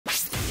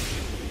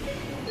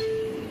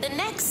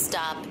next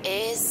stop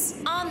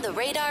is On the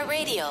Radar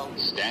Radio.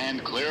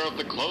 Stand clear of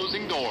the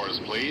closing doors,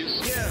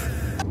 please.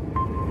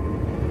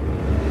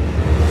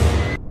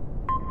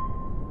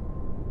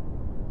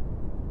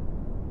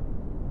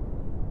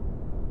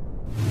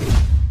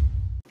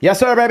 Yes,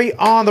 sir, baby.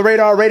 On the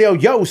Radar Radio.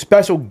 Yo,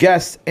 special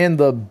guest in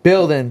the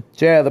building.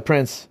 Jay the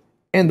Prince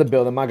in the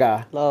building, my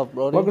guy. Love,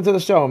 bro. Welcome to the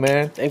show,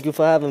 man. Thank you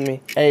for having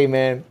me. Hey,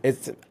 man.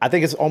 I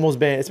think it's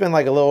been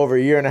like a little over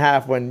a year and a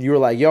half when you were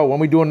like, yo, when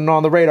we doing it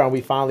On the Radar, and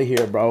we finally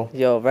here, bro.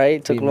 Yo,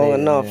 right? Took long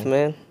enough,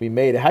 man. We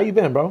made it. How you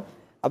been, bro?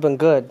 I've been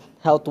good.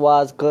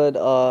 Health-wise, good.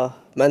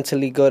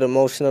 Mentally good.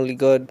 Emotionally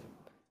good.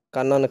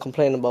 Got nothing to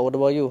complain about. What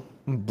about you?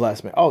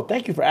 Bless me. Oh,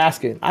 thank you for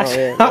asking.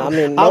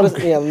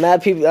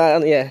 Mad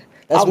people.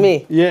 That's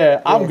me.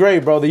 Yeah, I'm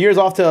great, bro. The year's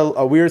off to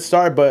a weird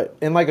start, but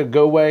in like a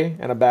good way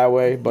and a bad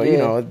way. But you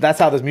know, that's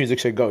how this music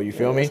should go. You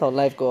feel me? That's how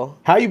life go.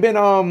 How you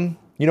been?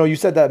 You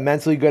said that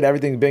mentally good,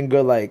 everything's been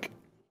good. Like,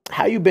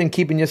 how you been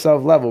keeping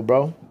yourself level,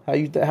 bro? How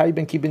you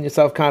been keeping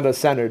yourself kind of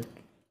centered?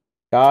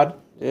 God?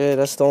 Yeah,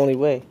 that's the only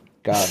way.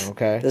 God,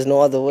 okay. There's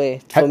no other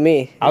way for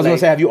me. I was gonna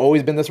say, have you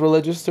always been this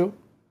religious too?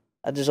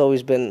 I just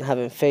always been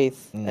having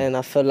faith, and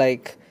I feel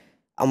like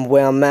I'm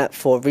where I'm at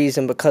for a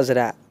reason because of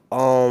that.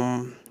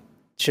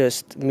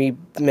 Just me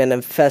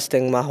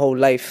manifesting my whole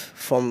life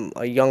from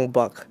a young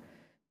buck,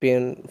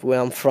 being where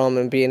I'm from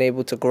and being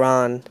able to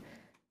grind,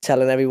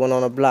 telling everyone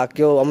on the block,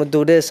 yo, I'm going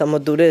to do this,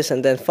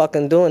 and then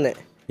fucking doing it.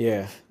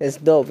 Yeah. It's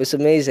dope. It's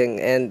amazing.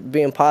 And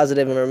being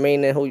positive and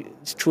remaining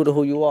true to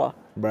who you are.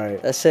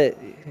 Right. That's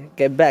it.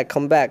 Get back,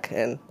 come back,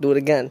 and do it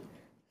again.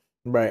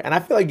 Right. And I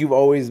feel like you've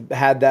always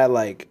had that,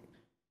 like,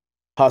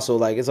 hustle.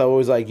 Like, it's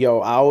always like, yo,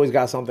 I always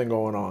got something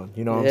going on.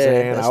 You know what I'm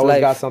saying? I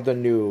always got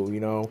something new, you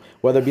know,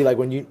 whether it be like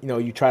when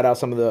you tried out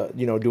some of the,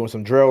 doing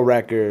some drill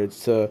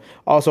records, to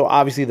also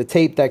obviously the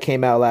tape that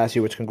came out last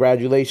year, which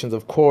congratulations,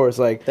 of course.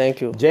 Like, thank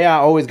you. J.I.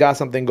 always got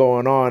something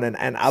going on,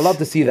 and I love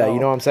to see that, you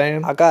know what I'm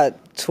saying? I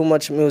got too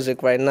much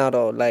music right now,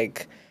 though.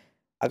 Like,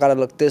 I got to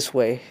look this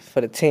way for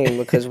the team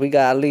because we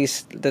got at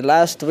least the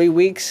last 3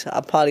 weeks,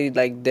 I probably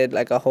did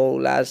like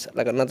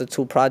another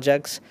 2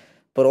 projects.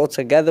 But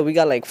altogether, we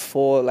got like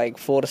 4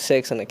 to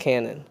 6 in the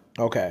cannon.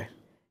 Okay.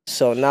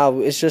 So now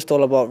it's just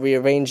all about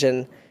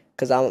rearranging,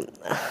 because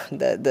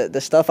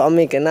the stuff I'm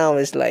making now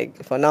is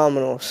like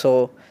phenomenal.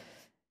 So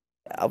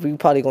we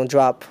probably gonna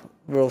drop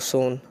real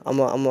soon. I'm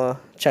gonna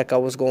check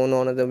out what's going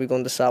on, and then we're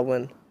gonna decide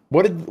when.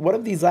 What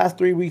have these last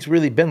 3 weeks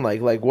really been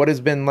like? Like, what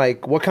has been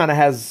like? What kind of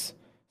has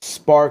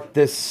sparked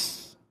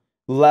this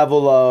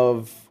level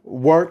of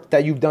work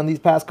that you've done these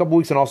past couple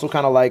weeks, and also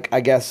kind of like,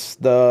 I guess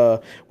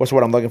what's the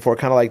word I'm looking for?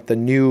 Kind of like the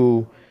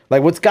new,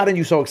 like, what's gotten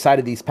you so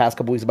excited these past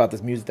couple weeks about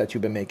this music that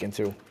you've been making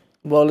too?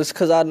 Well, it's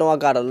because I know I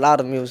got a lot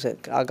of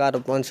music. I got a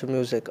bunch of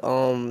music.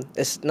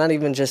 It's not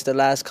even just the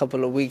last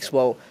couple of weeks.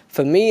 Well,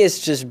 for me, it's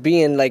just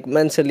being like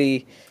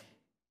mentally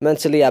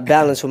at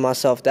balance with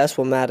myself. That's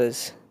what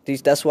matters.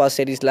 That's why I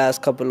say these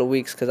last couple of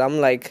weeks, because I'm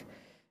like,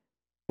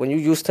 when you're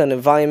used to an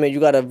environment, you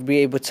gotta be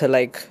able to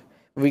like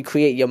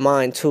recreate your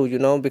mind too,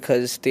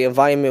 because the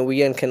environment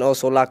we in can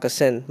also lock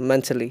us in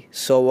mentally.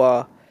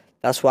 So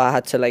that's why I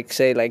had to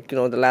say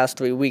the last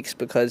 3 weeks,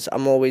 because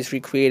I'm always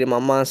recreating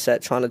my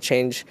mindset, trying to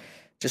change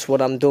just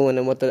what I'm doing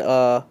and what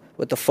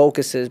the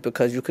focus is,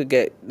 because you could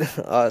get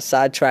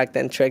sidetracked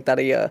and tricked out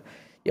of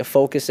your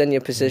focus and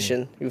your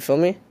position. You feel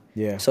me?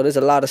 Yeah. So there's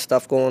a lot of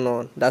stuff going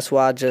on. That's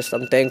why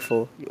I'm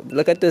thankful.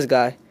 Look at this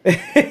guy.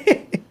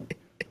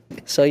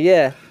 So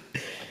yeah.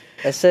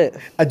 That's it.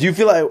 Do you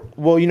feel like,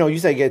 well, you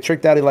say get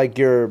tricked out of like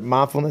your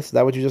mindfulness? Is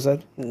that what you just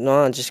said?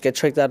 No, just get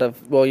tricked out of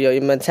your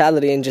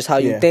mentality and just how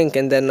you think,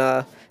 and then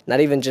not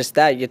even just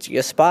that,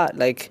 your spot.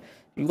 Like,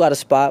 you got a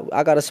spot,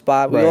 I got a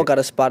spot, we all got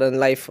a spot in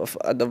life of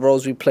the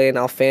roles we play in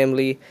our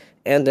family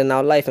and in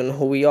our life and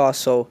who we are.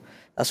 So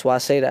that's why I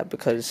say that,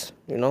 because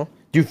Do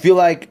you feel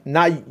like,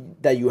 not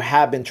that you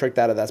have been tricked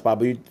out of that spot,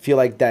 but you feel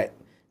like that,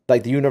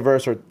 like the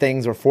universe or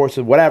things or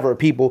forces, whatever,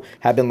 people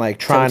have been like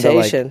trying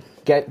temptation. To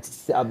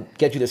like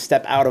get you to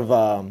step out of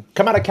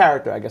come out of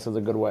character, I guess is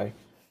a good way,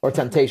 or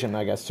temptation,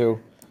 I guess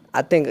too.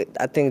 I think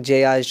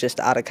J.I. is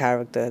just out of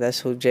character. That's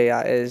who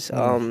J.I. is.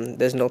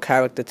 There's no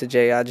character to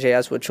J.I. J.I.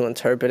 is what you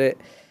interpret it.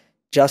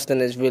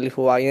 Justin is really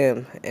who I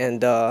am,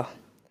 and I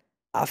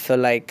feel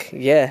like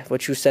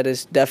what you said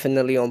is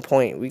definitely on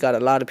point. We got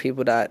a lot of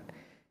people that.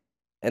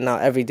 And now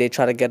every day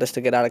try to get us to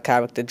get out of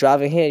character.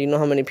 Driving here, you know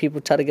how many people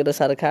try to get us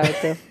out of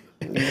character?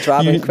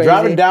 Driving crazy.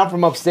 Driving down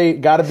from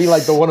upstate got to be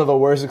like one of the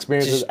worst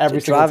experiences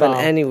every single time. Driving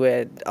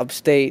anywhere,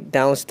 upstate,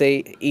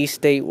 downstate, east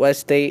state,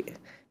 west state,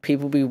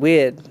 people be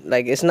weird.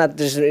 Like, it's not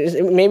just,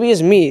 maybe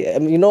it's me.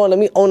 You know what, let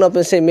me own up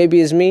and say maybe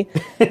it's me.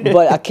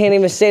 But I can't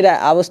even say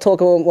that. I was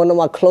talking with one of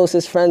my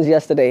closest friends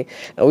yesterday,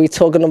 and we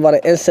talking about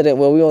an incident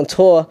where we on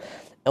tour,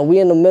 and we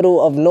in the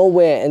middle of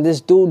nowhere, and this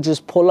dude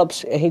just pull up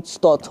and he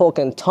start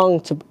talking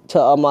tongue to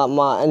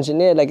my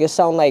engineer. Like, it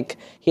sound like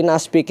he not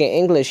speaking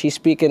English. He's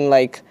speaking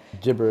like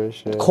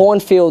Gibberish. Yeah.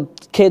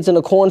 Cornfield, kids in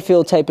a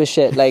cornfield type of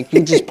shit. Like,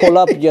 you just pull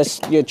up,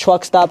 your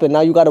truck stop, and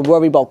now you got to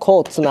worry about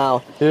Colts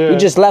now. Yeah. You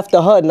just left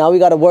the hood, now we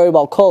got to worry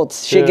about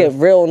Colts. Shit get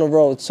real on the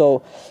road,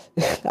 so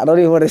I don't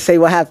even want to say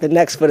what happened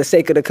next for the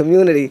sake of the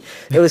community.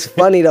 It was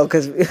funny, though,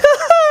 because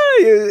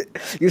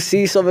you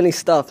see so many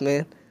stuff,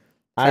 man.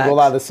 I ain't gonna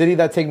lie, the city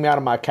that take me out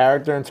of my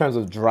character in terms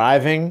of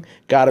driving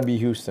gotta be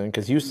Houston.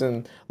 Because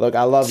Houston, look,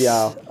 I love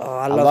y'all. Oh,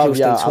 I love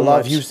Houston y'all. too I love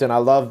much. Houston. I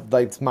love,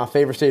 like, it's my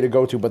favorite state to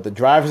go to. But the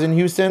drivers in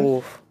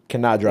Houston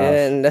cannot drive.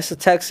 Yeah, and that's the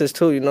Texas,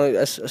 too, you know.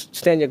 That's a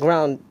stand your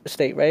ground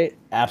state, right?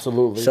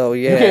 Absolutely. So,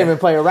 yeah. You can't even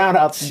play around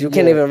out. You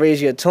can't even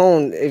raise your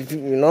tone, if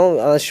you know,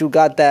 unless you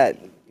got that,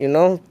 you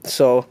know.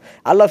 So,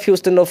 I love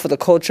Houston, though, for the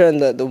culture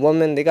and the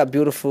women. They got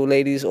beautiful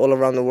ladies all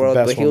around the world.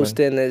 Best But woman.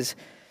 Houston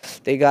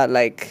they got,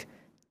 like,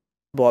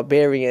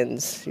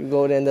 barbarians. You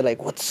go there and they're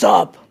like, what's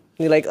up?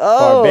 You're like,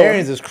 oh.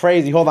 Barbarians is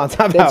crazy. Hold on,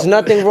 time out. There's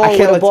nothing wrong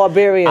with a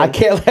barbarian. I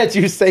can't let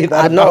you say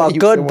that. I know, about a Houston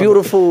good, women.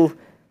 beautiful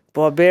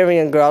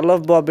barbarian girl. I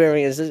love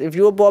barbarians. If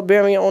you're a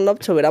barbarian, own up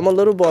to it. I'm a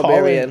little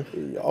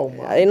barbarian. Oh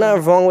my. Ain't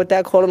nothing wrong with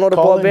that. Calling all the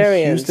Calling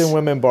barbarians. Houston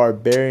women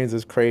barbarians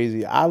is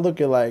crazy. I look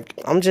at, like,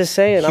 I'm just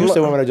saying.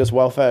 Houston women are just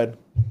well fed.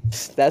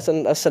 That's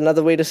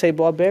another way to say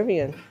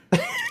barbarian.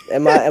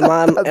 Am I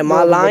another way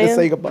to lying?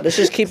 say goodbye. Let's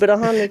just keep it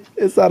 100.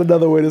 It's not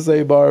another way to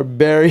say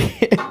barbarian.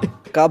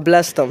 God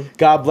bless them.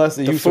 God bless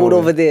the The Houston food women.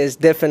 over there is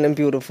different and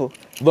beautiful.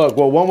 Look,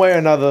 well, one way or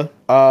another,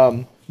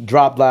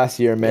 dropped last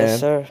year, man. Yes,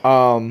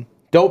 sir.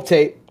 Dope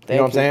tape. You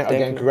know what I'm saying? Thank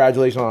Again, you.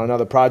 congratulations on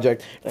another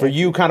project. For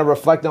you, kind of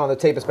reflecting on the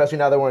tape, especially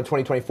now that we're in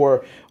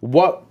 2024,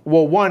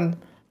 one,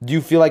 do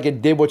you feel like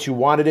it did what you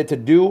wanted it to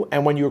do?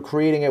 And when you were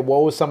creating it,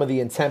 what was some of the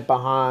intent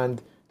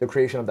behind the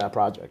creation of that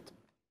project?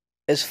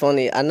 It's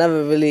funny. I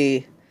never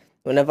really,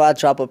 whenever I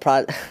drop a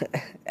project,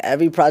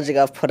 every project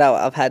I've put out,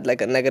 I've had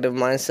like a negative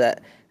mindset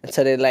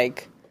until they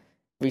like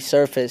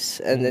resurface,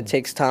 and it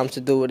takes time to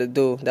do what it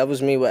do. That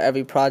was me with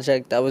every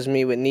project. That was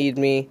me with Need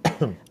Me.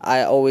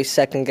 I always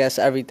second guess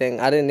everything.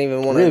 I didn't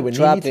even want to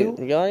drop it.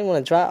 Yo, I didn't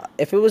want to drop.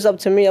 If it was up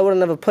to me, I would have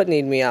never put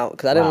Need Me out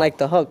because I didn't like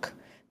the hook.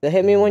 The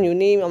hit me when you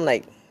need me. I'm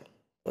like,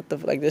 what the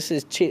like? This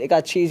is it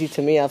got cheesy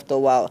to me after a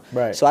while.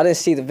 Right. So I didn't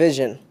see the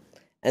vision,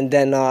 and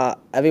then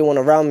everyone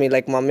around me,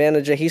 like my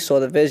manager, he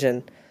saw the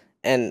vision,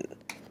 and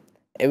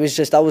it was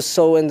just, I was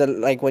so in the,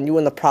 like, when you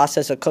in the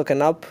process of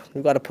cooking up,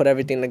 you got to put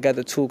everything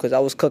together, too, because I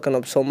was cooking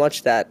up so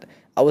much that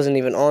I wasn't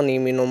even on Need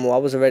Me no more.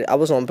 I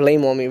was on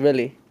Blame On Me,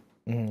 really.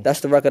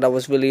 That's the record I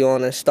was really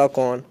on and stuck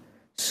on.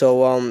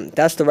 So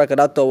that's the record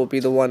I thought would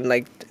be the one,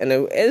 like, and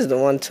it is the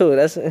one, too.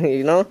 That's,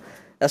 you know,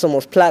 that's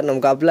almost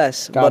platinum, God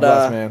bless. God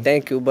bless, man.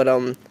 Thank you. But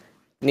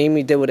Need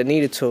Me did what it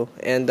needed to,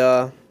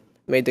 and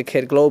made the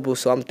kid global,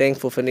 so I'm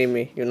thankful for Need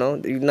Me, you know?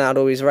 You're not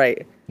always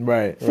right.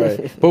 Right.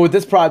 But with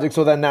this project,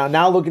 so then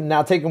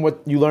now taking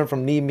what you learned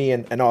from Need Me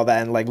and all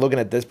that, and like looking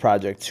at this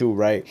project too,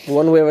 right?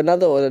 One way or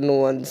another, or the new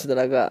ones that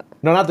I got?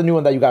 No, not the new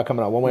one that you got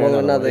coming out. One way or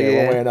another.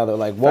 yeah. One way or another.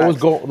 Like what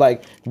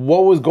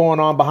was going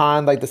on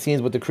behind like the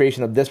scenes with the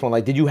creation of this one?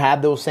 Like, did you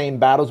have those same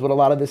battles with a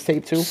lot of this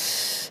tape too?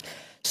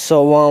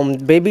 So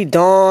Baby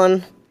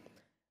Dawn,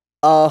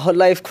 Hood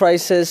Life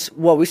Crisis.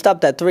 Well, we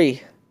stopped at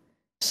 3.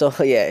 So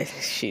yeah,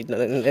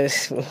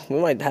 we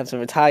might have to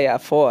retire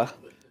at 4.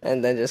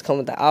 And then just come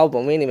with the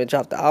album. We ain't even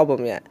dropped the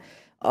album yet.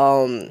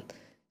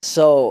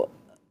 So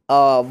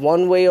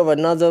one way or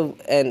another,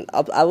 and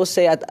I would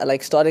say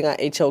like starting at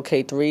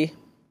HLK 3,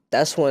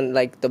 that's when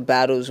like the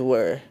battles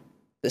were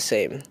the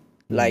same.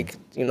 Like,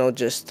 you know,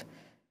 just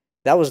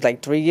that was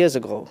like 3 years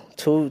ago,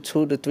 2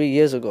 to 3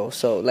 years ago.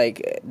 So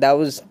like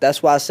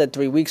that's why I said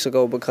 3 weeks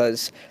ago,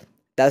 because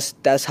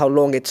that's how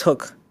long it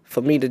took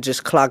for me to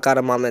just clock out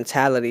of my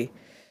mentality.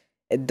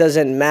 It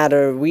doesn't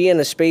matter. We in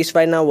a space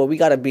right now where we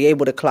got to be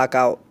able to clock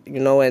out, you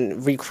know,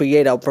 and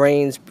recreate our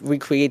brains,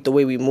 recreate the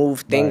way we move,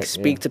 think,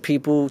 speak to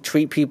people,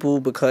 treat people,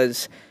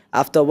 because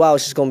after a while,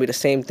 it's just going to be the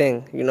same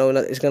thing. You know,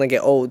 it's going to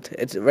get old.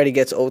 It already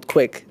gets old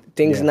quick.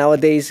 Things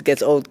nowadays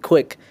gets old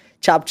quick.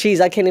 Chopped cheese,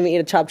 I can't even eat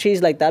a chopped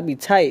cheese like that. I'd be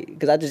tight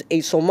because I just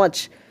ate so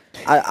much.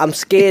 I'm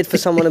scared for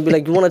someone to be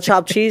like, you want a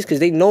chopped cheese? Because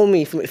they know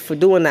me for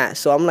doing that.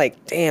 So I'm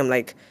like, damn,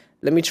 like,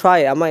 let me try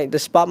it. The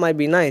spot might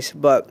be nice,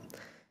 but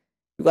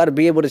you got to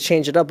be able to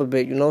change it up a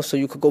bit, you know, so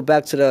you could go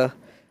back to the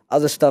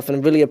other stuff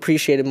and really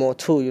appreciate it more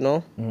too, you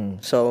know.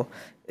 So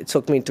it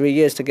took me 3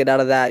 years to get out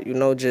of that, you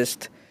know,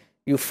 just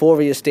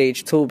euphoria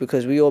stage too,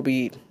 because we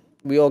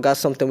all got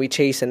something we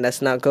chasing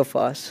that's not good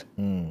for us.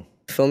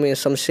 Feel me?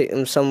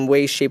 In some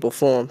way, shape, or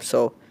form.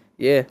 So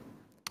yeah.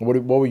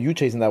 What were you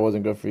chasing that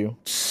wasn't good for you?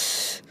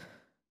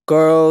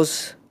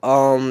 Girls,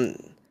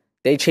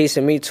 they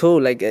chasing me too.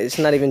 Like, it's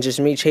not even just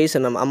me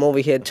chasing them. I'm over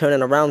here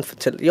turning around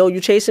yo, you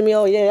chasing me?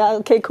 Oh yeah,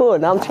 okay, cool.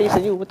 Now I'm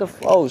chasing you. What the?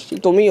 Oh, she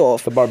threw me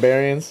off. The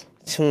Barbarians.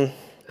 You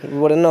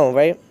wouldn't know,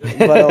 right?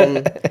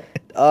 But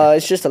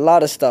it's just a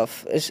lot of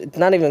stuff. It's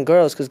not even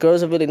girls, because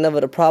girls are really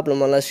never the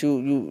problem unless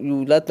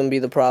you let them be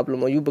the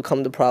problem or you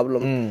become the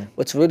problem.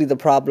 What's really the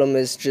problem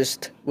is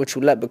just what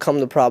you let become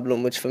the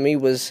problem, which for me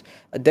was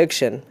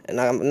addiction. And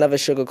I never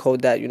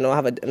sugarcoat that. You know, I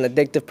have an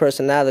addictive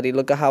personality.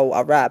 Look at how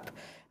I rap.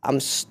 I'm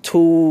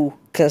too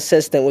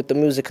consistent with the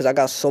music because I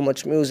got so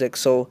much music.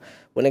 So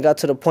when it got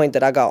to the point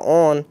that I got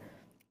on,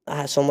 I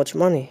had so much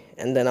money,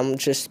 and then I'm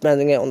just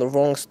spending it on the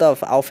wrong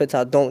stuff, outfits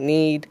I don't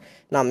need,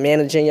 not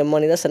managing your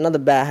money. That's another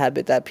bad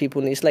habit that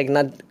people need. It's like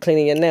not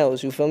cleaning your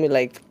nails, you feel me?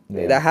 Like,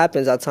 that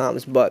happens at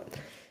times, but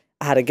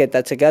I had to get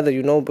that together,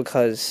 you know,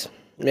 because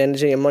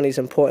managing your money is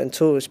important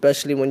too,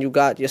 especially when you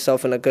got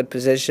yourself in a good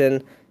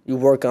position, you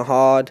working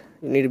hard,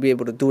 you need to be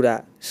able to do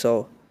that.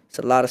 So it's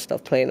a lot of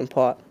stuff playing in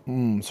part.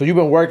 So you've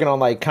been working on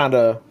like kind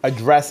of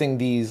addressing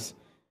these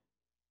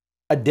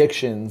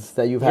addictions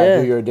that you've had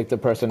through your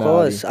addictive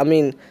personality. Of course. I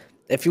mean,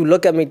 if you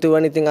look at me through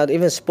anything,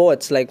 even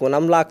sports, like when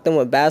I'm locked in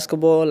with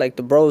basketball, like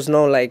the bros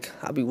know, like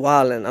I be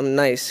wilding. I'm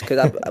nice because,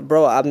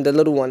 I'm the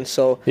little one.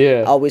 So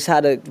I always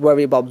had to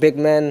worry about big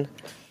men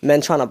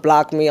trying to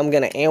block me. I'm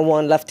getting an and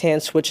one left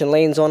hand, switching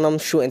lanes on them,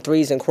 shooting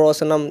threes and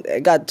crossing them.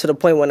 It got to the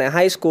point when in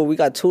high school we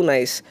got too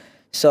nice.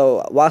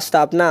 So why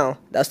stop now?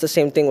 That's the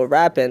same thing with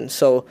rapping.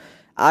 So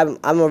I'm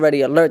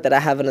already alert that I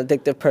have an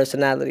addictive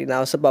personality.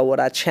 Now it's about what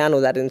I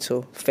channel that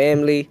into.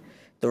 Family,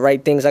 the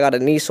right things. I got a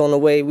niece on the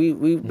way.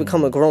 We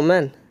become a grown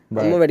man.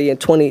 Right. I'm already in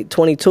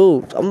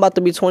 22. I'm about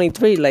to be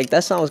 23. Like,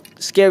 that sounds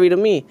scary to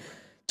me.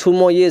 2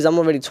 more years, I'm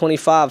already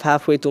 25,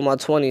 halfway through my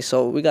 20s,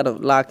 so we got to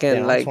lock in.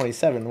 Damn, like, I'm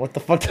 27. What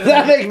the fuck does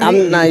that make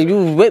me? Nah,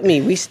 you with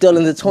me. We still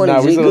in the 20s.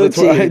 Nah, we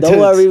Gucci. Don't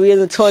worry, we in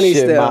the 20s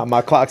Shit, still.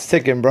 My clock's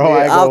ticking, bro.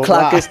 Yeah, our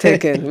clock is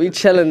ticking. We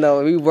chilling,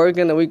 though. We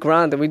working and we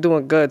grinding. We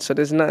doing good, so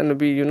there's nothing to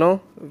be,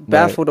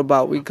 baffled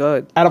about. We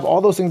good. Out of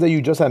all those things that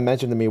you just had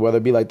mentioned to me, whether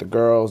it be like the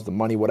girls, the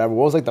money, whatever,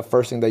 what was like the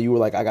first thing that you were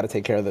like, I got to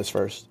take care of this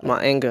first?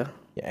 My anger.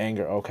 Your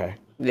anger, okay.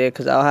 Yeah,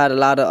 because I had a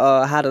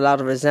lot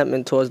of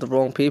resentment towards the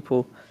wrong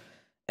people.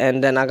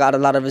 And then I got a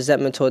lot of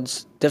resentment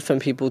towards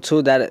different people,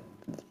 too, that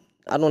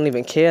I don't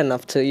even care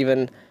enough to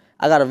even...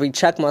 I got to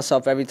recheck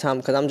myself every time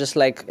because I'm just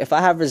like, if I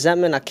have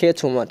resentment, I care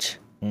too much.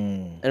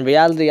 In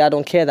reality, I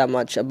don't care that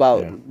much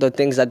about the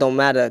things that don't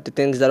matter, the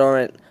things that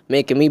aren't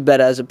making me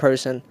better as a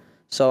person.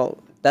 So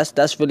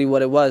that's really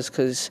what it was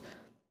because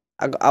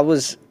I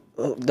was...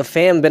 The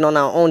fam been on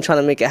our own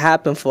trying to make it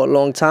happen for a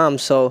long time,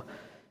 so...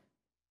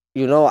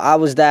 I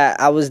was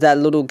that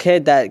little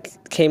kid that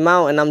came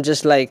out, and I'm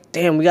just like,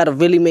 damn, we gotta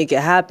really make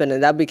it happen,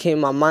 and that became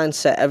my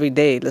mindset every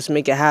day. Let's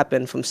make it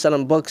happen, from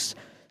selling books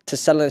to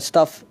selling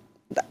stuff,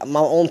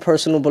 my own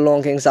personal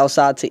belongings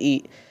outside to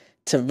eat,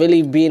 to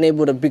really being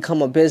able to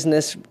become a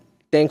business.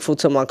 Thankful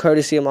to my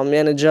courtesy of my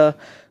manager,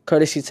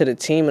 courtesy to the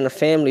team and the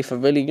family for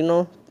really,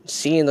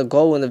 seeing the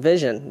goal and the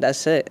vision.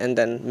 That's it, and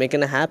then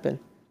making it happen.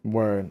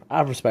 Word,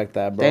 I respect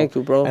that, bro. Thank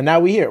you, bro. And now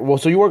we here. Well,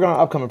 so you working on an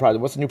upcoming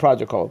project. What's the new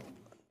project called?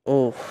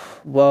 Oh,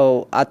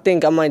 well, I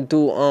think I might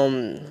do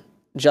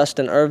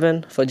Justin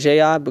Irvin for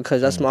J.I.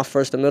 because that's my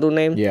first and middle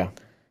name. Yeah.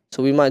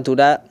 So we might do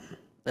that.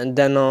 And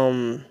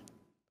then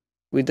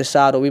we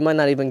decide, or we might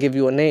not even give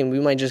you a name. We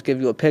might just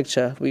give you a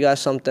picture. We got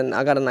something.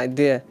 I got an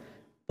idea.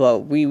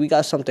 But we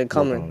got something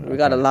coming. We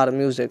got a lot of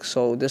music.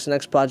 So this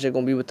next project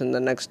going to be within the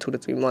next 2 to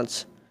 3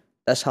 months.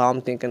 That's how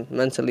I'm thinking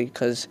mentally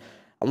because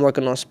I'm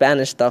working on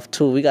Spanish stuff,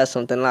 too. We got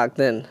something locked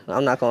in.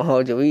 I'm not going to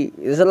hold you.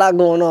 There's a lot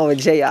going on with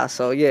J.I.,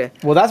 so yeah.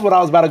 Well, that's what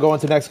I was about to go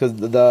into next because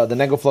the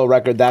Ñengo Flow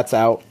record, that's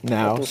out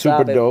now.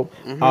 Super dope.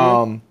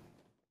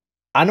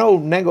 I know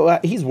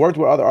Ñengo, he's worked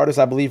with other artists,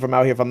 I believe, from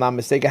out here, if I'm not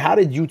mistaken. How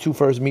did you two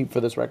first meet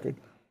for this record?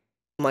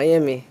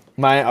 Miami.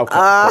 Okay.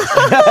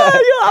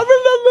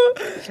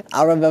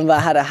 I remember I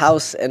had a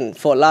house in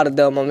Fort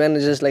Lauderdale. My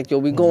manager's like, yo,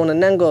 we going to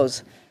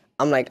Ñengo's.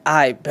 I'm like,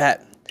 I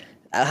bet.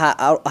 I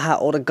had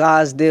all the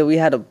guys there. We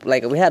had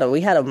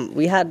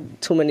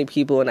too many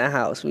people in that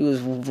house. We was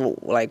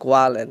like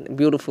wildin',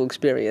 beautiful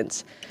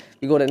experience.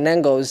 We go to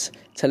Ñengo's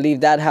to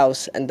leave that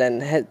house and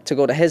then to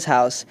go to his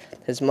house.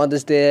 His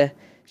mother's there.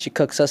 She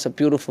cooks us a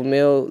beautiful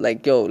meal,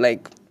 like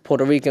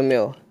Puerto Rican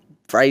meal,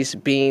 rice,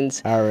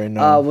 beans. I already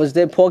know. Was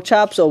there pork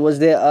chops or was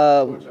there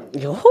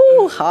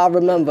I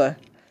remember.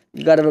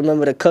 You gotta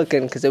remember the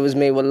cooking because it was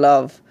made with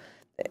love.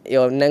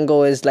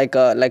 Ñengo is like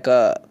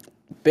a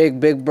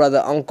big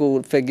brother,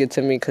 uncle figure to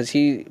me because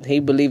he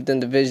believed in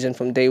the vision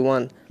from day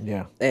one.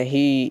 Yeah.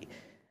 And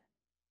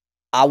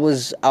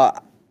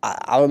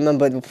I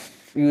remember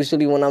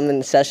usually when I'm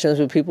in sessions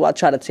with people, I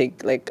try to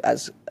take not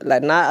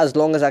as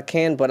long as I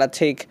can, but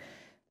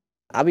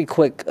I'll be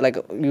quick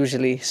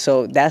usually.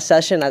 So that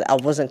session, I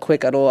wasn't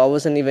quick at all. I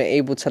wasn't even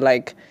able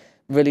to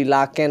really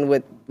lock in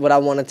with what I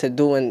wanted to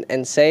do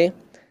and say.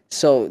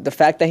 So the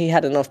fact that he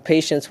had enough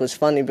patience was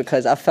funny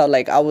because I felt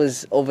like I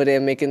was over there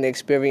making the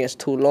experience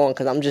too long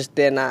because I'm just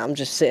there now. I'm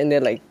just sitting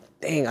there like,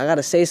 dang, I got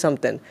to say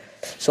something.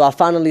 So I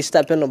finally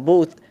step in the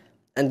booth,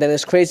 and then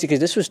it's crazy because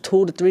this was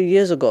 2 to 3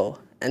 years ago.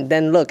 And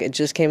then, look, it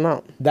just came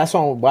out. That's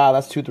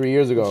 2-3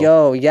 years ago.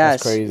 Yo,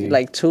 yes. That's crazy.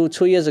 Like 2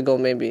 years ago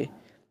maybe.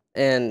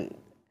 And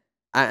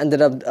I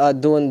ended up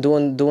doing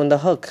the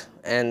hook.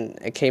 And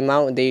it came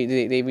out, and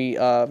they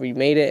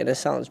remade it, and it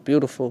sounds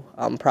beautiful.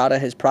 I'm proud of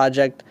his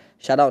project.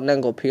 Shout out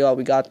Ñengo, PR,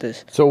 we got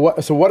this. So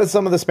what is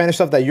some of the Spanish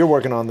stuff that you're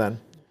working on then?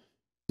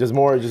 Just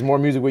more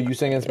music with you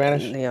singing in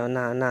Spanish?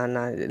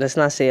 Nah. Let's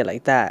not say it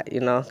like that,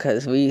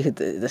 because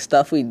the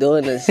stuff we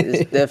doing is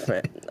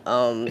different.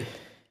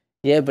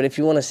 Yeah, but if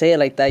you want to say it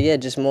like that, yeah,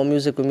 just more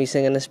music with me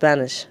singing in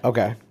Spanish.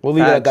 Okay, we'll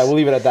leave it at that. We'll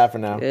leave it at that for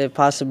now. Yeah,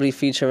 possibly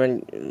featuring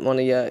one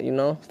of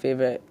your,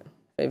 favorite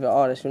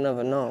artists. You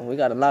never know. We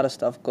got a lot of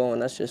stuff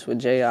going. That's just with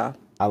J.I.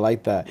 I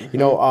like that.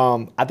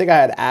 I think I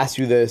had asked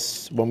you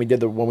this when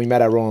we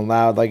met at Rolling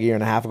Loud like a year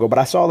and a half ago. But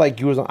I saw like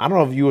you was on, I don't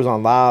know if you was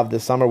on live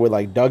this summer with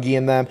like Dougie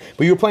and them,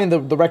 but you were playing the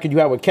record you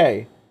had with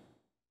Kay.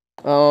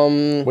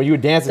 When you were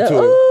dancing to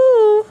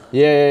it.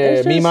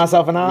 Yeah. Me,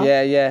 myself, and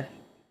I. Yeah.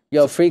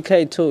 Yo, free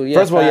K too. Yeah,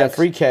 First of all, yeah,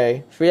 free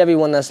K. Free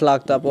everyone that's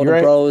locked up. All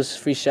the bros,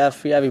 free Chef,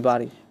 free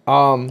everybody.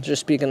 Just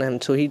speaking to him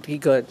too. He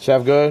good.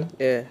 Chef good?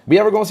 Yeah. We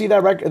ever gonna see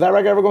that record? That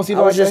record ever gonna see? I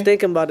was just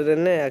thinking about it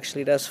in there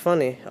actually. That's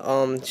funny.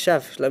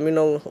 Chef, let me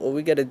know when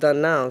we get it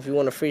done now. If you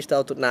want to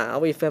freestyle to I'll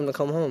wait for him to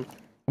come home.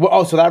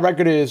 Well, so that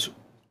record is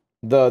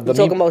the You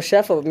talking about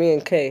Chef or me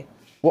and K?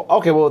 Well,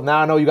 okay. Well, now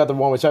I know you got the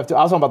one with Chef too.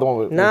 I was talking about the one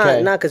with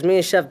K. Nah, because me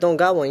and Chef don't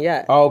got one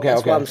yet. Oh, okay,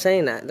 That's why I'm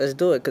saying that. Let's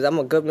do it, because I'm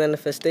a good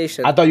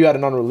manifestation. I thought you had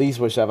an unreleased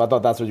with Chef. I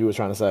thought that's what you were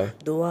trying to say.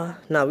 Do I?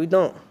 Nah, we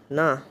don't.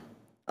 Nah.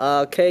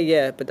 K,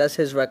 yeah, but that's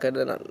his record.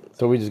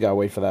 So we just gotta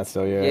wait for that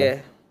still, yeah. Yeah.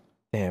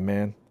 Damn,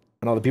 man.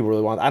 I know the people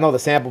really want. I know the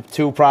sample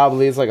too.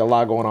 Probably it's like a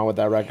lot going on with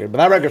that record. But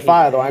that record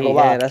fire though. I ain't gonna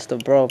lie. Yeah, that's the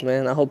bro,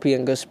 man. I hope he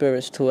in good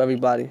spirits too.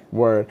 Everybody.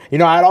 Word.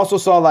 I also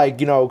saw like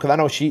because I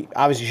know she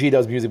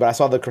does music, but I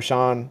saw the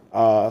Chrisean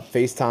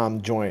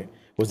FaceTime joint.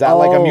 Was that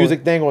like a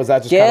music thing, or was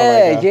that just kind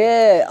of like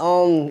Yeah.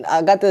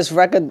 I got this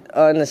record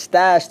in the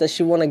stash that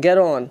she wanna get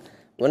on.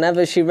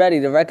 Whenever she ready,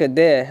 the record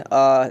there.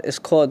 It's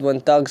called When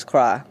Thugs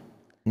Cry.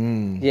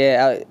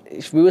 Yeah,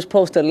 we was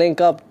supposed to link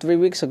up 3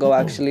 weeks ago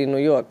actually in New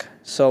York.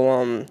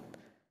 So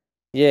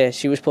yeah,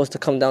 she was supposed to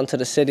come down to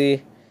the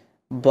city,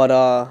 but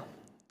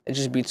it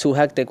just be too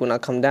hectic when I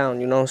come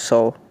down,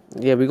 So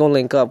yeah, we gonna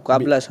link up.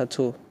 God bless her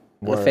too,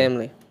 and the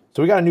family.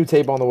 So we got a new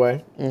tape on the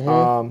way.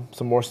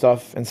 Some more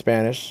stuff in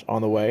Spanish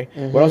on the way.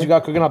 What else you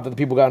got cooking up that the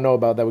people gotta know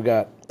about that we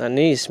got?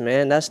 Anise,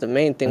 man, that's the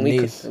main thing.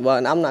 Anise.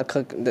 Well, I'm not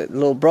cooking. The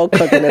little bro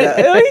cooking it up.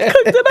 He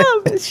cooked it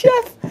up,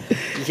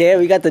 chef. Yeah,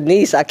 we got the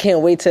niece. I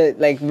can't wait to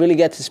like really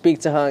get to speak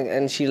to her,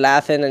 and she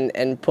laughing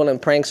and pulling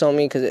pranks on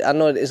me because I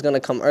know it's gonna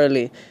come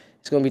early.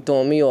 It's gonna be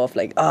throwing me off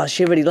like, oh,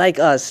 she already like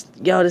us.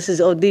 Yo, this is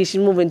OD. She's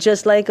moving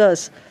just like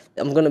us.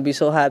 I'm gonna be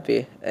so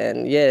happy.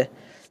 And yeah,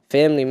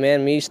 family,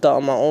 man. Me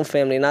starting my own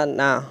family, not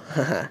now.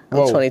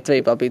 I'm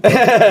 23, but I'll be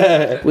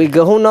we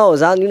good. Who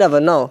knows? You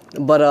never know.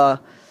 But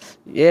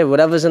yeah,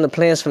 whatever's in the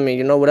plans for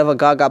me, whatever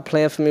God got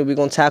planned for me, we're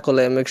gonna tackle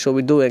it and make sure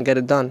we do it and get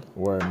it done.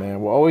 Word, man.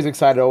 We're always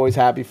excited, always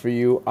happy for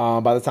you.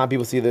 By the time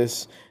people see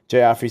this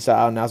J.I. freestyle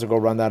out now, so go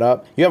run that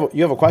up. You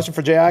have a question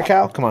for J.I.,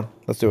 Cal? Come on,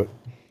 let's do it.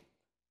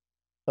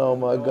 Oh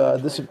my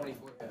God, this is.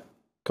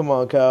 Come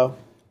on, Cal.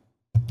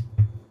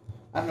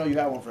 I didn't know you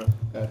had one for him.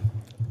 Okay.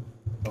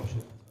 Oh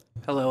shit.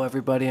 Hello,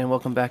 everybody, and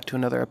welcome back to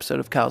another episode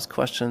of Cal's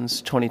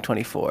Questions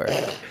 2024.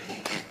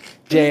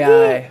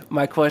 J.I.,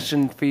 my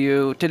question for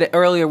you today.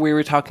 Earlier, we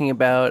were talking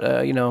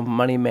about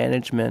money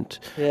management,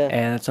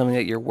 and it's something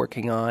that you're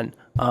working on.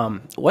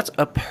 What's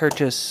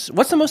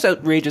the most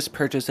outrageous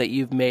purchase that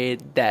you've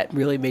made that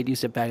really made you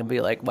sit back and be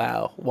like,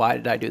 "Wow, why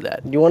did I do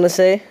that?" You want to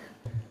say?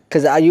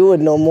 Cause you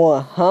would know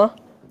more, huh?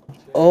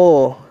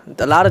 Oh,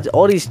 a lot of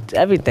all these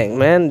everything,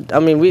 man. I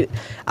mean,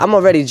 I'm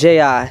already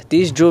J.I.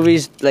 These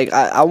jewelries, like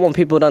I want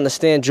people to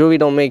understand, jewelry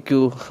don't make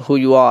you who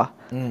you are.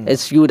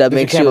 It's you that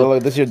makes you.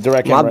 This is your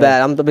direct My camera,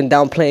 bad. I've been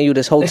downplaying you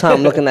this whole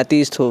time looking at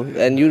these two,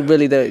 and you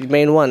really the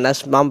main one.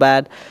 That's my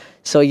bad.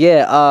 So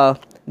yeah,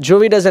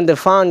 jewelry doesn't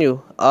define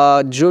you.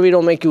 Jewelry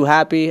don't make you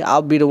happy.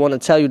 I'll be the one to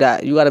tell you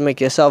that. You got to make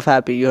yourself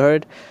happy. You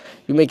heard?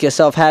 You make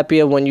yourself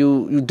happier when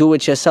you do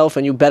it yourself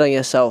and you bet on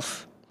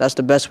yourself. That's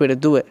the best way to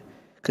do it.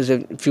 Because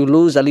if you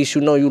lose, at least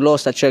you know you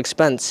lost at your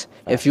expense.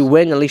 If you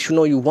win, at least you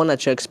know you won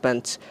at your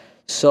expense.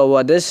 So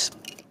you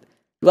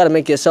got to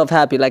make yourself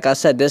happy. Like I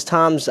said, there's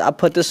times I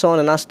put this on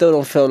and I still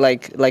don't feel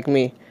like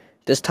me.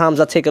 There's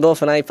times I take it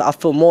off and I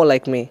feel more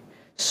like me.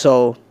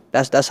 So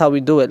that's how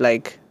we do it.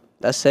 Like,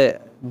 that's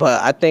it. But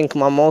I think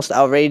my most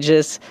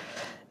outrageous...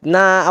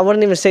 Nah, I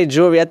wouldn't even say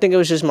jewelry. I think it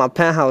was just my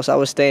penthouse I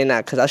was staying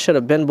at because I should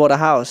have been bought a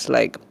house.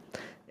 Like,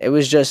 it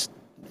was just...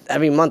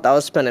 Every month I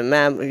was spending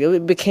mad.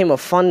 It became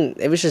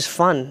it was just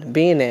fun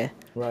being there.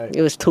 Right.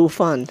 It was too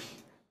fun.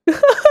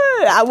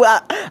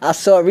 I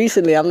saw it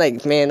recently. I'm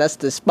like, man, that's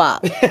the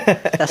spot.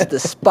 That's the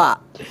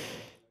spot.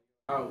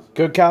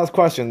 Good Cal's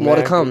question, man. More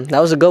to come. That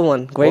was a good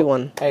one. Great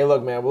one. Hey,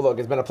 look, man. Well, look,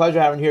 it's been a pleasure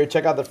having you here.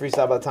 Check out the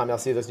freestyle by the time y'all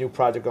see this new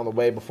project on the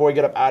way. Before we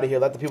get up out of here,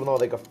 let the people know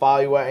they can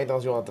follow you at anything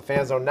else you want the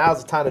fans know.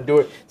 Now's the time to do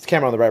it. It's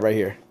camera on the right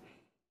here.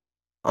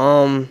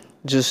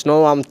 Just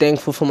know I'm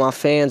thankful for my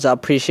fans. I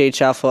appreciate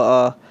y'all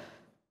for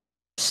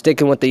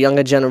sticking with the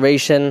younger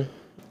generation.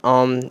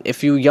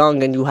 If you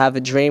young and you have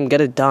a dream,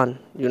 get it done.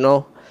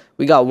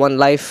 We got one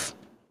life.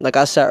 Like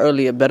I said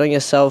earlier, bet on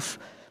yourself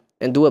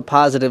and do it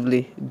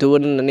positively. Do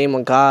it in the name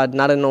of God,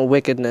 not in no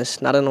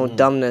wickedness, not in no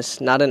dumbness,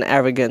 not in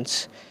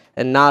arrogance,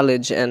 and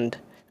knowledge and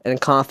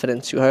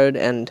confidence. You heard?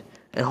 And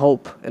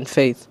hope and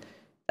faith.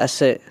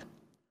 That's it.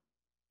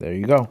 There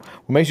you go. Well,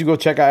 make sure you go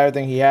check out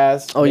everything he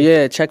has. Oh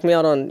yeah, check me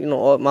out on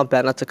all, my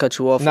bad not to cut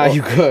you off. Nah,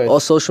 you good. All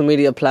social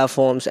media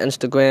platforms: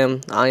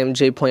 Instagram, I am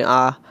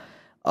J.I,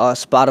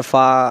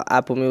 Spotify,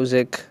 Apple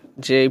Music,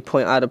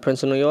 J.I the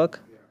Prince of New York.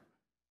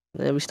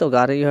 Yeah, we still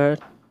got it. You heard?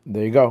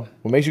 There you go.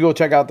 Well, make sure you go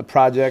check out the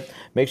project.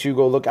 Make sure you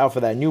go look out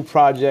for that new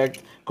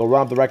project. Go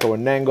run up the record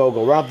with Ñengo.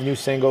 Go run up the new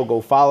single.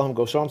 Go follow him.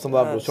 Go show him some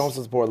love. Go show him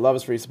some support. Love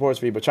is free. Support is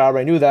free. But y'all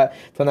already knew that.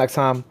 Till next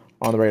time,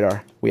 on the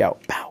radar. We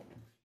out. Pow.